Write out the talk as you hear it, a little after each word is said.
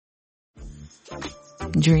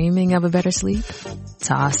Dreaming of a better sleep?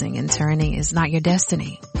 Tossing and turning is not your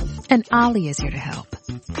destiny. And Ollie is here to help.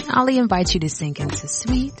 Ollie invites you to sink into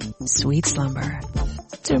sweet, sweet slumber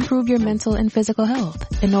to improve your mental and physical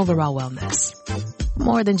health and overall wellness.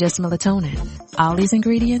 More than just melatonin, Ollie's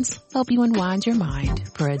ingredients help you unwind your mind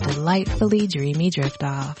for a delightfully dreamy drift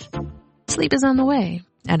off. Sleep is on the way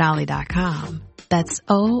at Ollie.com. That's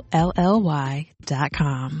OLLY.com.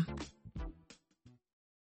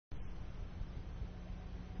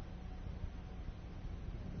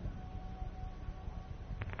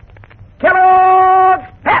 Kellogg's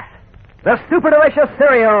Pep, the super delicious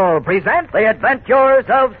cereal, presents the adventures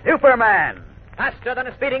of Superman. Faster than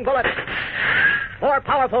a speeding bullet. More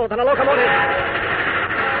powerful than a locomotive.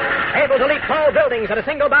 Able to leap tall buildings at a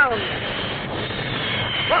single bound.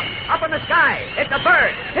 Look, up in the sky. It's a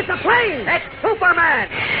bird. It's a plane. It's Superman.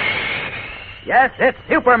 Yes, it's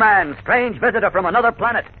Superman, strange visitor from another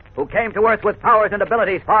planet, who came to Earth with powers and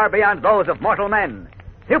abilities far beyond those of mortal men.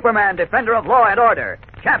 Superman, defender of law and order,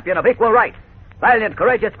 champion of equal rights, valiant,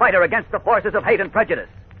 courageous fighter against the forces of hate and prejudice,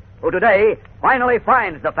 who today finally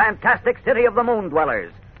finds the fantastic city of the moon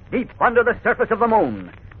dwellers, deep under the surface of the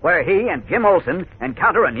moon, where he and Jim Olsen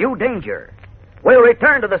encounter a new danger. We'll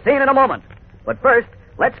return to the scene in a moment. But first,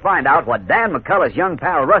 let's find out what Dan McCullough's young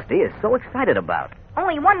pal Rusty is so excited about.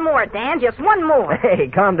 Only one more, Dan, just one more. Hey,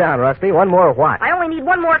 calm down, Rusty. One more what? I only need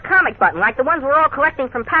one more comic button, like the ones we're all collecting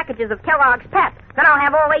from packages of Kellogg's Pep. Then I'll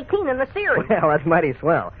have all 18 in the series. Well, that's mighty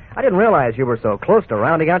swell. I didn't realize you were so close to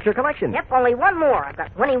rounding out your collection. Yep, only one more. I've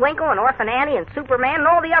got Winnie Winkle and Orphan Annie and Superman and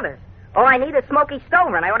all the others. All I need is Smokey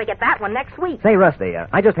Stover, and I ought to get that one next week. Say, Rusty,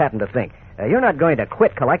 I just happened to think. You're not going to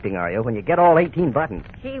quit collecting, are you, when you get all 18 buttons?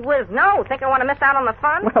 Gee whiz, no. Think I want to miss out on the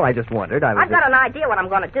fun? Well, I just wondered. I've got an idea what I'm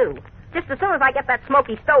going to do. Just as soon as I get that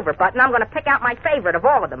Smokey Stover button, I'm going to pick out my favorite of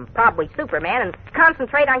all of them, probably Superman, and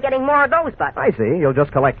concentrate on getting more of those buttons. I see. You'll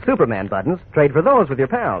just collect Superman buttons, trade for those with your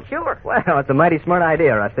pals. Sure. Well, it's a mighty smart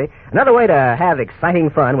idea, Rusty. Another way to have exciting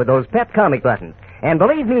fun with those Pep comic buttons. And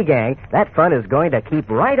believe me, gang, that fun is going to keep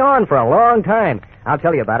right on for a long time. I'll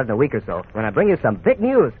tell you about it in a week or so when I bring you some big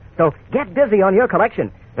news. So get busy on your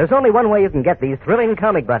collection. There's only one way you can get these thrilling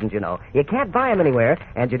comic buttons, you know. You can't buy them anywhere,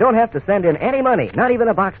 and you don't have to send in any money, not even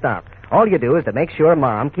a box stop. All you do is to make sure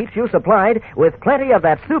Mom keeps you supplied with plenty of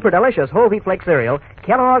that super delicious whole wheat flake cereal,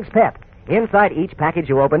 Kellogg's Pep. Inside each package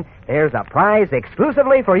you open, there's a prize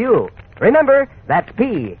exclusively for you. Remember, that's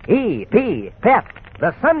P-E-P, Pep,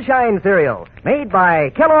 the Sunshine Cereal, made by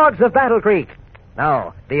Kellogg's of Battle Creek.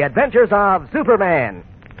 Now, the adventures of Superman.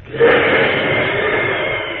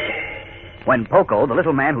 When Poco, the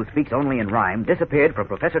little man who speaks only in rhyme, disappeared from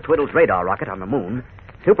Professor Twiddle's radar rocket on the moon,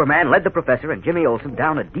 Superman led the professor and Jimmy Olsen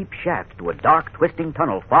down a deep shaft to a dark, twisting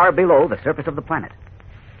tunnel far below the surface of the planet.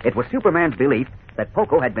 It was Superman's belief that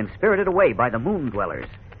Poco had been spirited away by the moon dwellers,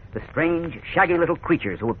 the strange, shaggy little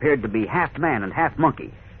creatures who appeared to be half man and half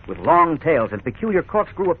monkey, with long tails and peculiar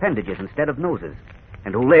corkscrew appendages instead of noses,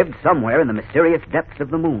 and who lived somewhere in the mysterious depths of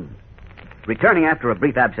the moon. Returning after a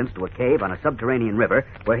brief absence to a cave on a subterranean river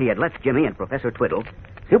where he had left Jimmy and Professor Twiddle,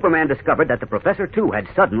 Superman discovered that the professor, too, had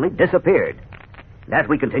suddenly disappeared. And as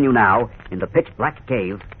we continue now, in the pitch-black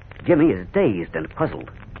cave, Jimmy is dazed and puzzled.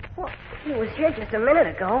 Well, he was here just a minute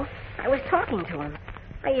ago. I was talking to him.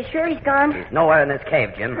 Are you sure he's gone? He's nowhere in this cave,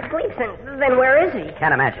 Jim. Please, then where is he?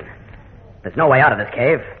 Can't imagine. There's no way out of this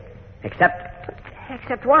cave. Except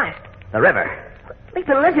Except what? the river.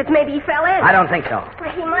 Leaping lizards, maybe he fell in. I don't think so.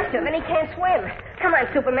 Well, he must have, and he can't swim. Come on,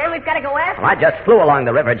 Superman, we've got to go after him. Well, I just flew along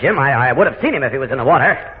the river, Jim. I would have seen him if he was in the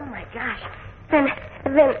water. Oh, my gosh. Then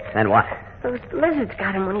Then what? those lizards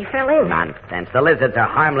got him when he fell in. Nonsense. The lizards are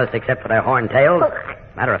harmless except for their horned tails. Well,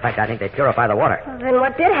 Matter of fact, I think they purify the water. Then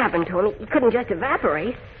what did happen to him? He couldn't just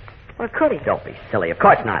evaporate. Or could he? Don't be silly. Of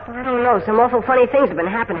course not. Well, I don't know. Some awful funny things have been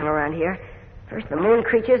happening around here. First the moon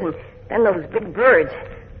creatures, and then those big birds.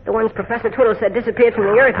 The ones Professor Twiddle said disappeared from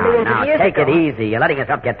the Earth millions of years take ago. it easy. You're letting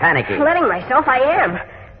yourself get panicky. Letting myself, I am.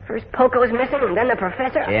 First Poco's missing, and then the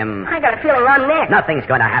professor. Jim. I got a feeling I'm next. Nothing's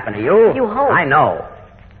going to happen to you. You hope. I know.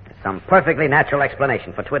 There's some perfectly natural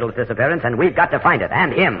explanation for Twiddle's disappearance, and we've got to find it,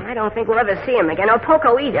 and him. I don't think we'll ever see him again, or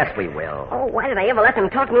Poco either. Yes, we will. Oh, why did I ever let them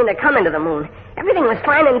talk me into coming to the moon? Everything was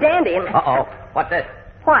fine and dandy, and... Uh-oh. What's this?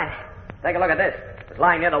 What? Take a look at this. It's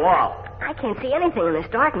lying near the wall. I can't see anything in this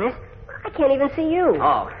darkness. I can't even see you.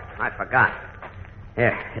 Oh, I forgot.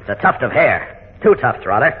 Here, it's a tuft of hair. 2 tufts,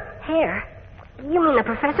 rather. Hair? You mean the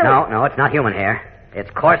professor? No, it's not human hair.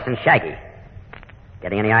 It's coarse and shaggy.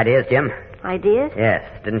 Getting any ideas, Jim? Ideas? Yes.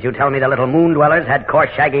 Didn't you tell me the little moon dwellers had coarse,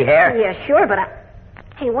 shaggy hair? Yeah, sure, but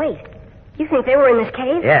Hey, wait. You think they were in this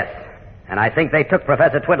cave? Yes. And I think they took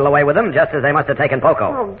Professor Twiddle away with them just as they must have taken Poco.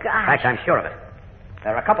 Oh, In gosh. fact, I'm sure of it.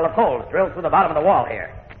 There are a couple of holes drilled through the bottom of the wall here.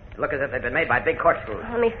 Look as if they've been made by big corkscrews.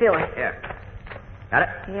 Let me feel it. Here. Got it?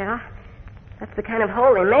 Yeah. That's the kind of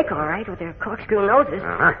hole they make, all right, with their corkscrew noses.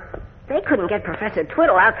 Uh-huh. They couldn't get Professor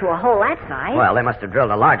Twiddle out through a hole that size. Well, they must have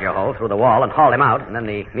drilled a larger hole through the wall and hauled him out, and then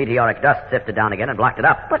the meteoric dust sifted down again and blocked it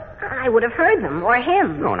up. But I would have heard them, or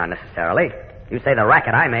him. No, not necessarily. You say the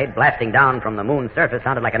racket I made blasting down from the moon's surface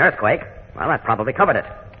sounded like an earthquake. Well, that probably covered it.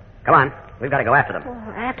 Come on. We've got to go after them.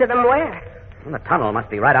 Oh, after them where? Well, the tunnel must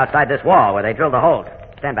be right outside this wall where they drilled the holes.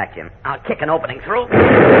 Stand back, Jim. I'll kick an opening through.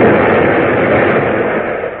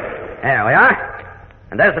 There we are.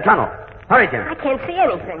 And there's the tunnel. Hurry, Jim. I can't see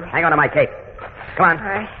anything. Hang on to my cape. Come on. All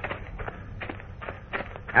right.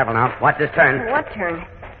 Careful now. Watch this turn. What turn?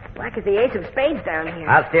 Black as the ace of spades down here.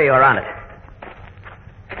 I'll steer you around it.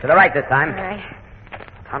 To the right this time. All right.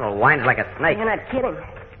 Tunnel winds like a snake. You're not kidding.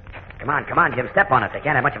 Come on, Jim. Step on it. They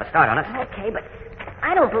can't have much of a start on us. Okay, but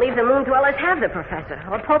I don't believe the moon dwellers have the professor,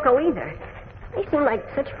 or Poco either. They seem like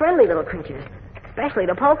such friendly little creatures, especially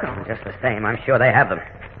to Poco. Just the same, I'm sure they have them.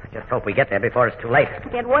 I just hope we get there before it's too late.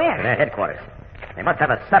 Get To where? their headquarters. They must have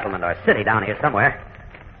a settlement or a city down here somewhere.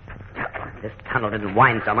 If this tunnel didn't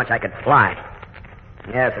wind so much I could fly.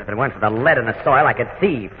 Yes, if it weren't for the lead in the soil, I could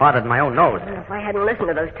see farther than my own nose. Well, if I hadn't listened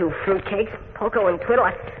to those two fruitcakes, Poco and Twiddle,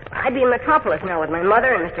 I'd be in Metropolis now with my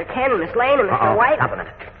mother and Mr. Ken and Miss Lane and Mr. White. Stop a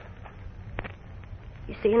minute.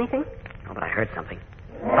 You see anything? Oh, but I heard something.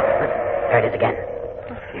 Oh, there it is again.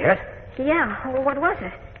 You hear it? Yeah. Oh, what was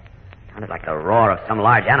it? Sounded like the roar of some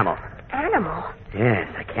large animal. Animal.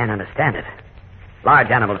 Yes, I can't understand it. Large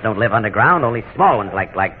animals don't live underground, only small ones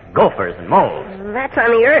like gophers and moles. That's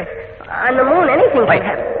on the Earth. On the moon, anything Wait, can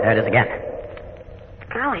happen. there it is again.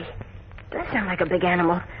 Golly, that sounds like a big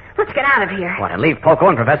animal. Let's get out of here. What, and leave Poco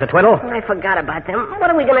and Professor Twiddle? I forgot about them. What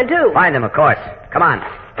are we going to do? Find them, of course. Come on.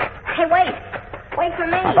 Hey, wait. Wait for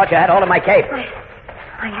me. I thought you had hold of my cape.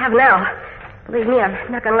 I have now. Believe me,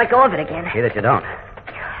 I'm not going to let go of it again. See that you don't.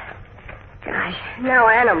 Gosh, no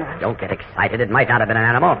animal. Don't get excited. It might not have been an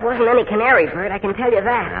animal. It wasn't any canary bird, I can tell you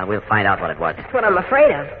that. Well, we'll find out what it was. That's what I'm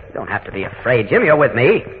afraid of. You don't have to be afraid, Jim. You're with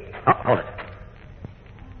me. Oh, hold it.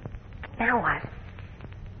 Now what?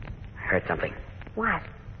 I heard something. What?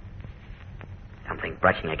 Something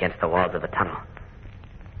brushing against the walls of the tunnel.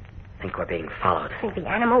 I think we're being followed. Think the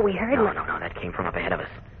animal we heard? No. That came from up ahead of us.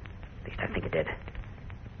 At least I think it did.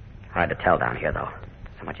 Hard to tell down here, though.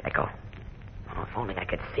 So much echo. Oh, if only I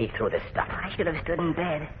could see through this stuff. I should have stood in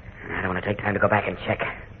bed. I don't want to take time to go back and check.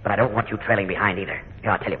 But I don't want you trailing behind either.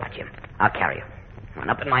 Here, I'll tell you what, Jim. I'll carry you. Run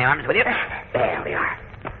up in my arms with you. There we are.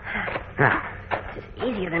 Now, It's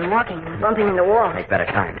easier than walking and bumping into walls. make better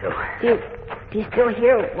time, too. Do you still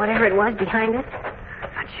hear whatever it was behind us?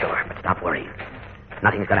 Not sure, but stop worrying.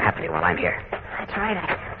 Nothing's going to happen to you while I'm here. That's right.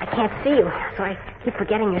 I can't see you, so I keep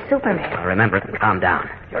forgetting you're Superman. Well, remember it and calm down.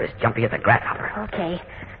 You're as jumpy as a grasshopper. Okay.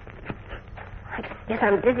 I guess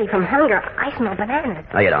I'm dizzy from hunger. I smell bananas.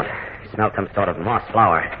 No, you don't. You smell some sort of moss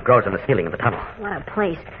flower. It grows in the ceiling of the tunnel. What a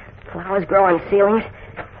place. Flowers grow on ceilings.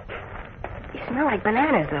 They smell like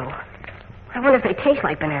bananas, though. I wonder if they taste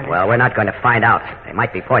like bananas. Well, we're not going to find out. They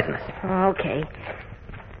might be poisonous. Okay.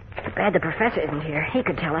 Too bad the professor isn't here. He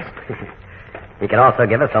could tell us. He could also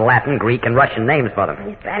give us the Latin, Greek, and Russian names for them.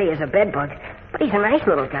 He's batty as a bedbug, but he's a nice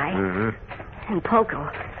little guy. Mm-hmm. And Poco.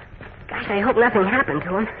 Gosh, I hope nothing happened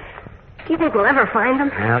to him. Do you think we'll ever find him?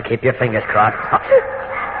 Well, keep your fingers crossed.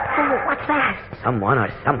 Oh, what's that? Someone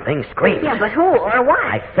or something screamed. Yeah, but who or what?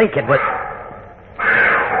 I think it was...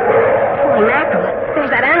 Holy mackerel. There's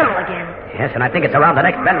that animal again. Yes, and I think it's around the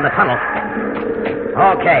next bend in the tunnel.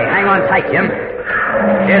 Okay, hang on tight, Jim.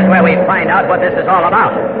 Here's where we find out what this is all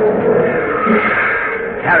about.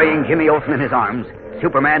 Carrying Jimmy Olsen in his arms,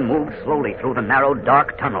 Superman moves slowly through the narrow,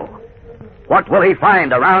 dark tunnel. What will he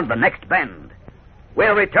find around the next bend?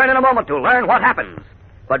 We'll return in a moment to learn what happens.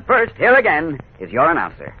 But first, here again is your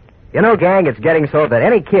announcer. You know, gang, it's getting so that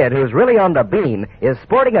any kid who's really on the beam is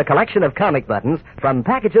sporting a collection of comic buttons from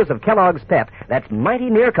packages of Kellogg's Pep that's mighty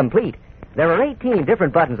near complete. There are 18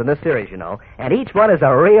 different buttons in this series, you know, and each one is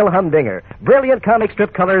a real humdinger. Brilliant comic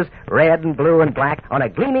strip colors, red and blue and black, on a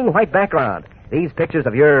gleaming white background. These pictures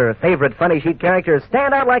of your favorite funny sheet characters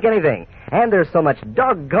stand out like anything. And there's so much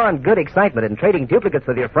doggone good excitement in trading duplicates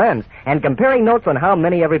with your friends and comparing notes on how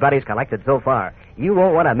many everybody's collected so far. You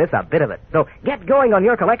won't want to miss a bit of it. So get going on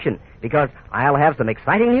your collection, because I'll have some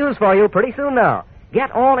exciting news for you pretty soon now.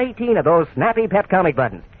 Get all 18 of those snappy Pep comic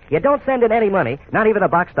buttons. You don't send in any money, not even a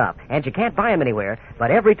box stop, and you can't buy them anywhere.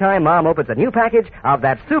 But every time Mom opens a new package of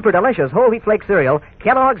that super delicious whole wheat flake cereal,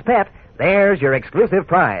 Kellogg's Pep, there's your exclusive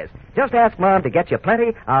prize. Just ask Mom to get you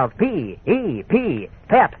plenty of P-E-P,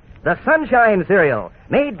 Pep, the Sunshine Cereal,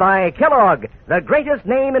 made by Kellogg, the greatest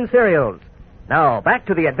name in cereals. Now, back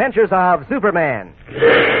to the adventures of Superman.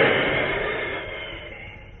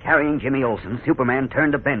 Carrying Jimmy Olsen, Superman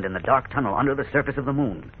turned a bend in the dark tunnel under the surface of the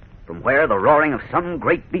moon, from where the roaring of some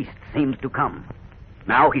great beast seems to come.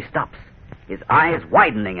 Now he stops, his eyes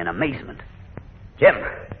widening in amazement. Jim,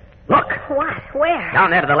 look. What? Where?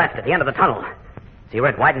 Down there to the left at the end of the tunnel. See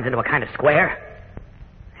where it widens into a kind of square?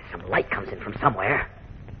 Some light comes in from somewhere.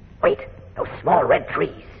 Wait, those small red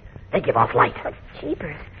trees. They give off light. But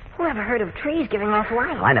jeepers. Who ever heard of trees giving off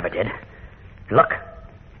light? Well, I never did. Look,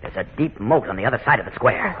 there's a deep moat on the other side of the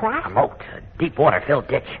square. A what? A moat, a deep water-filled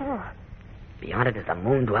ditch. Oh. Beyond it is the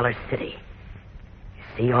Moon Dweller's city. You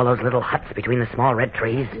see all those little huts between the small red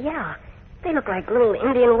trees? Yeah. They look like little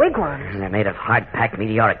Indian wigwams. They're made of hard-packed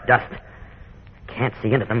meteoric dust. Can't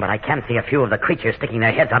see into them, but I can see a few of the creatures sticking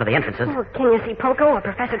their heads out of the entrances. Oh, can you see Poco or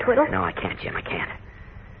Professor Twiddle? No, I can't, Jim, I can't.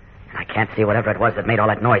 And I can't see whatever it was that made all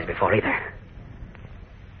that noise before either.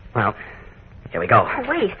 Well, here we go. Oh,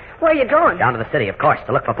 wait. Where are you going? Down to the city, of course,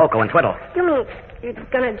 to look for Poco and Twiddle. You mean you're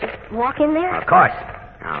going to just walk in there? Of course.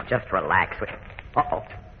 Now, just relax. Uh-oh.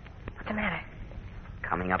 What's the matter?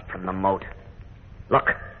 Coming up from the moat. Look.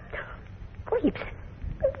 Gleeps.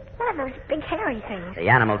 What are those big hairy things? The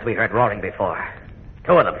animals we heard roaring before.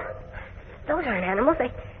 2 of them. Those aren't animals.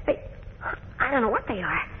 They... I don't know what they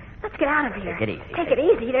are. Let's get out of here. Take it easy. Take it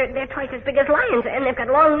easy. They're twice as big as lions, and they've got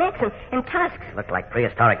long necks and tusks. Look like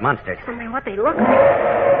prehistoric monsters. Oh, man, what they look like.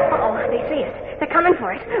 Uh-oh, they see us. They're coming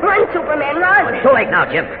for us. Run, Superman, run! It's too late now,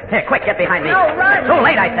 Jim. Here, quick, get behind me. No, run! Too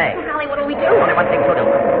late, I say. Oh, golly, what do we do? Only one thing to do.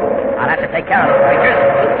 I'll have to take care of those creatures.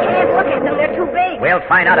 You can't look at them. They're too big. We'll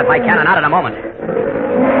find out if I can or not in a moment.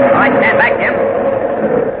 All right, stand back, Jim.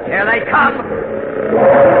 Here they come.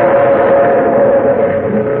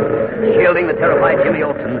 Shielding the terrified Jimmy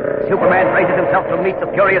Olsen, Superman braces himself to meet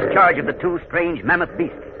the furious charge of the 2 strange mammoth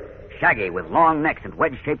beasts, shaggy with long necks and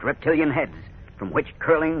wedge-shaped reptilian heads, from which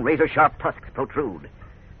curling, razor-sharp tusks protrude.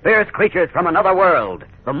 Fierce creatures from another world,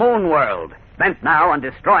 the Moon World, bent now on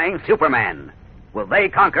destroying Superman. Will they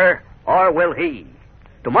conquer, or will he?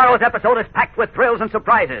 Tomorrow's episode is packed with thrills and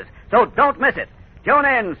surprises, so don't miss it. Tune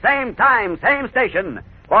in, same time, same station,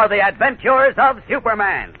 for the adventures of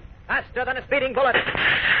Superman. Faster than a speeding bullet.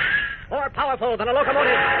 More powerful than a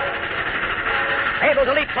locomotive. Able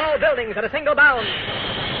to leap tall buildings at a single bound.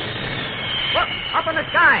 Look, up in the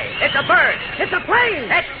sky. It's a bird. It's a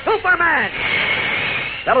plane. It's Superman.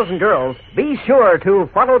 Fellows and girls, be sure to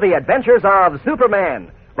follow the adventures of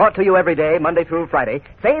Superman. Brought to you every day, Monday through Friday,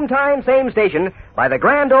 same time, same station, by the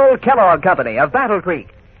grand old Kellogg Company of Battle Creek.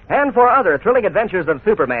 And for other thrilling adventures of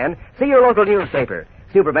Superman, see your local newspaper.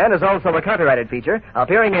 Superman is also a copyrighted feature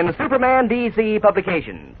appearing in Superman DC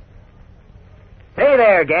publications. Hey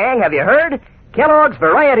there, gang, have you heard? Kellogg's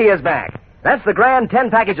Variety is back. That's the grand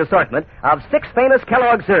 10-package assortment of 6 famous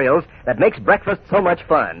Kellogg cereals that makes breakfast so much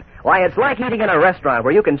fun. Why, it's like eating in a restaurant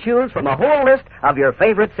where you can choose from a whole list of your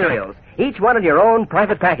favorite cereals, each one in your own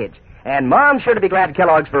private package. And Mom's sure to be glad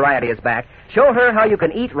Kellogg's Variety is back. Show her how you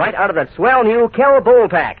can eat right out of that swell new Kell Bowl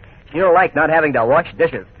Pack. She'll like not having to wash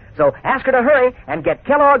dishes. So ask her to hurry and get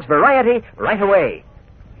Kellogg's Variety right away.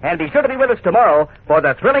 And be sure to be with us tomorrow for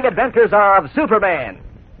the thrilling adventures of Superman.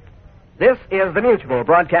 This is the Mutual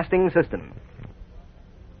Broadcasting System.